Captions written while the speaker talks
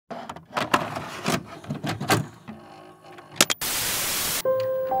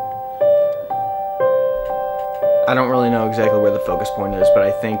I don't really know exactly where the focus point is, but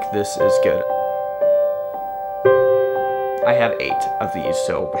I think this is good. I have 8 of these,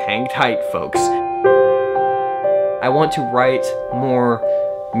 so hang tight, folks. I want to write more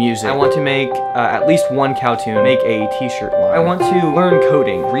music. I want to make at least one Cowtoon, make a t-shirt line. I want to learn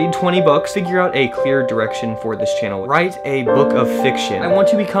coding, read 20 books, figure out a clear direction for this channel, write a book of fiction. I want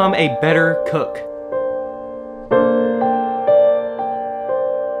to become a better cook.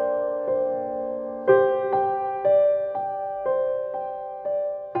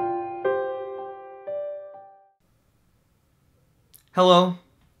 Hello.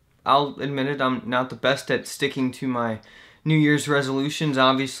 I'll admit it, I'm not the best at sticking to my New Year's resolutions,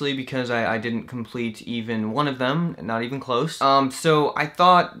 obviously, because I didn't complete even one of them, not even close. So I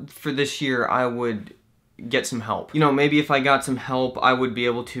thought for this year I would get some help. You know, maybe if I got some help, I would be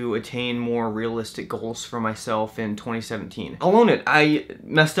able to attain more realistic goals for myself in 2017. I'll own it, I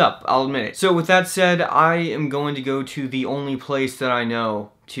messed up, I'll admit it. So with that said, I am going to go to the only place that I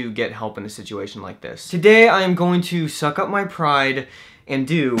know to get help in a situation like this. Today I am going to suck up my pride and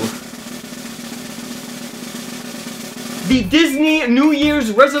do the Disney New Year's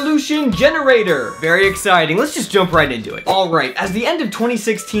Resolution Generator. Very exciting. Let's just jump right into it. Alright, as the end of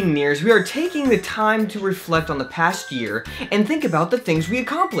 2016 nears, we are taking the time to reflect on the past year and think about the things we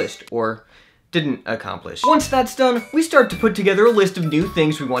accomplished, or didn't accomplish. Once that's done, we start to put together a list of new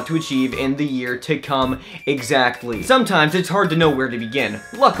things we want to achieve in the year to come exactly. Sometimes it's hard to know where to begin.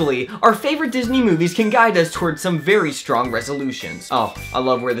 Luckily, our favorite Disney movies can guide us towards some very strong resolutions. Oh, I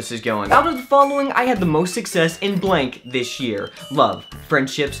love where this is going. Out of the following, I had the most success in blank this year. Love,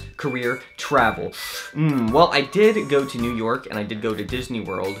 friendships, career, travel. Well, I did go to New York and I did go to Disney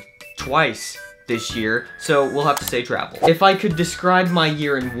World twice this year, so we'll have to say travel. If I could describe my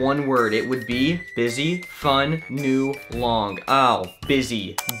year in one word, it would be busy, fun, new, long. Oh,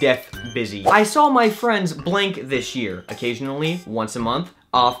 busy. Death busy. I saw my friends blank this year. Occasionally, once a month,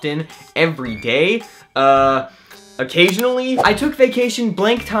 often, every day, occasionally. I took vacation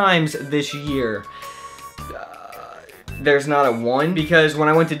blank times this year. There's not a 1, because when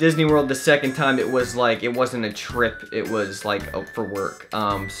I went to Disney World the second time, it was like, it wasn't a trip, it was like for work.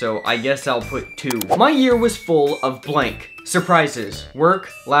 So I guess I'll put 2. My year was full of blank. Surprises,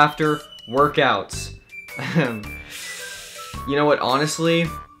 work, laughter, workouts. You know what, honestly,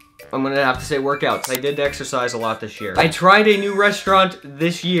 I'm gonna have to say workouts. I did exercise a lot this year. I tried a new restaurant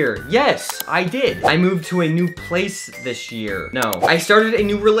this year. Yes, I did. I moved to a new place this year. No. I started a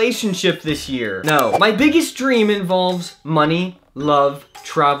new relationship this year. No. My biggest dream involves money, love,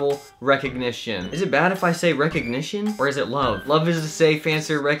 travel, recognition. Is it bad if I say recognition? Or is it love? Love is the safe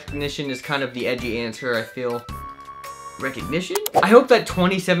answer. Recognition is kind of the edgy answer, I feel. Recognition? I hope that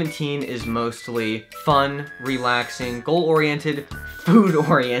 2017 is mostly fun, relaxing, goal-oriented,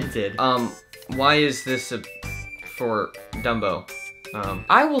 food-oriented. Why is this for Dumbo?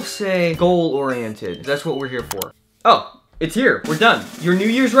 I will say goal-oriented. That's what we're here for. Oh, it's here. We're done. Your New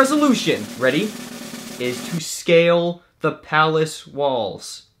Year's resolution, ready, is to scale the palace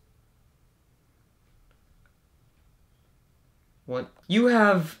walls. What? You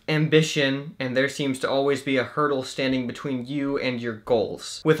have ambition, and there seems to always be a hurdle standing between you and your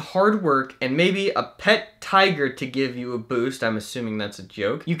goals. With hard work and maybe a pet tiger to give you a boost, I'm assuming that's a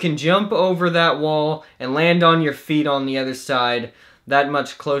joke, you can jump over that wall and land on your feet on the other side, that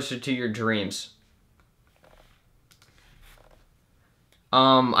much closer to your dreams.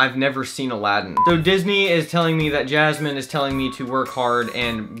 I've never seen Aladdin. So Disney is telling me that Jasmine is telling me to work hard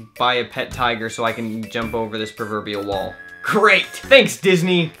and buy a pet tiger so I can jump over this proverbial wall. Great! Thanks,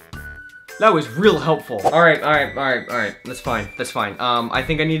 Disney! That was real helpful. Alright, that's fine, that's fine. I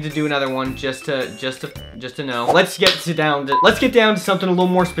think I need to do another one just to know. Let's get down to something a little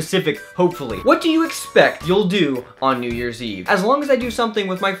more specific, hopefully. What do you expect you'll do on New Year's Eve? As long as I do something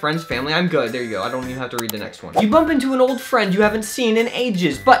with my friends, family, I'm good. There you go, I don't even have to read the next one. You bump into an old friend you haven't seen in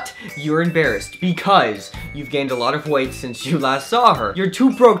ages, but you're embarrassed because you've gained a lot of weight since you last saw her. You're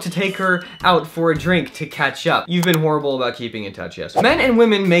too broke to take her out for a drink to catch up. You've been horrible about keeping in touch, yes. Men and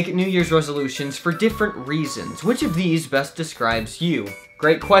women make New Year's resolutions for different reasons. Which of these best describes you?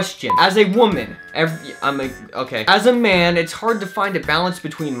 Great question. As a woman, okay. As a man, it's hard to find a balance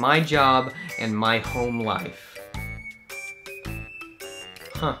between my job and my home life.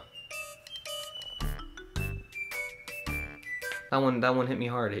 Huh. That one hit me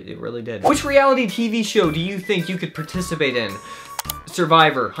hard. It really did. Which reality TV show do you think you could participate in?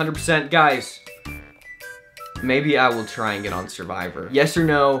 Survivor, 100%. Guys, maybe I will try and get on Survivor. Yes or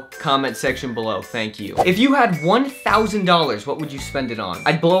no, comment section below, thank you. If you had $1,000, what would you spend it on?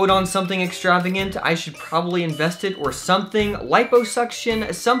 I'd blow it on something extravagant, I should probably invest it, or something,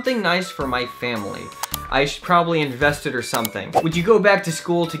 liposuction, something nice for my family. I should probably invest it or something. Would you go back to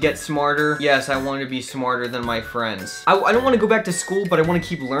school to get smarter? Yes, I want to be smarter than my friends. I don't want to go back to school, but I want to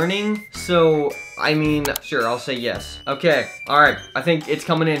keep learning. So, I mean, sure, I'll say yes. Okay, all right, I think it's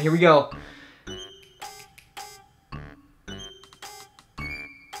coming in. Here we go.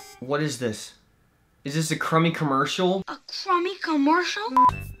 What is this? Is this a crummy commercial? A crummy commercial?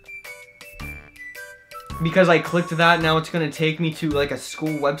 Because I clicked that, now it's gonna take me to like a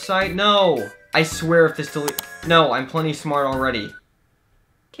school website? No! I swear if this no, I'm plenty smart already.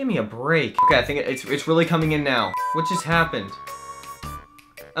 Give me a break. Okay, I think it's really coming in now. What just happened?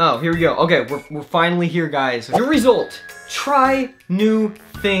 Oh, here we go. Okay, we're finally here, guys. Your result. Try new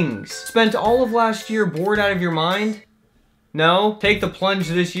things. Spent all of last year bored out of your mind? No? Take the plunge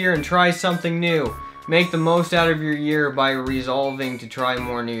this year and try something new. Make the most out of your year by resolving to try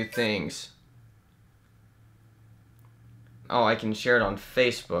more new things. Oh, I can share it on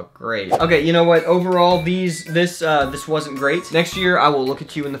Facebook. Great. Okay, you know what? Overall, this wasn't great. Next year, I will look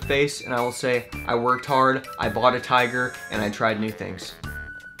at you in the face and I will say, I worked hard, I bought a tiger, and I tried new things.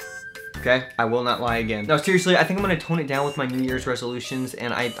 Okay? I will not lie again. No, seriously, I think I'm gonna tone it down with my New Year's resolutions,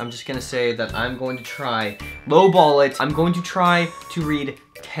 and I'm just gonna say that I'm going to try, lowball it, I'm going to try to read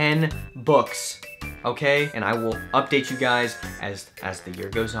 10 books. Okay, and I will update you guys as the year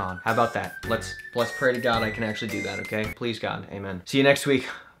goes on. How about that? Let's pray to God I can actually do that, okay? Please, God, amen. See you next week.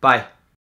 Bye.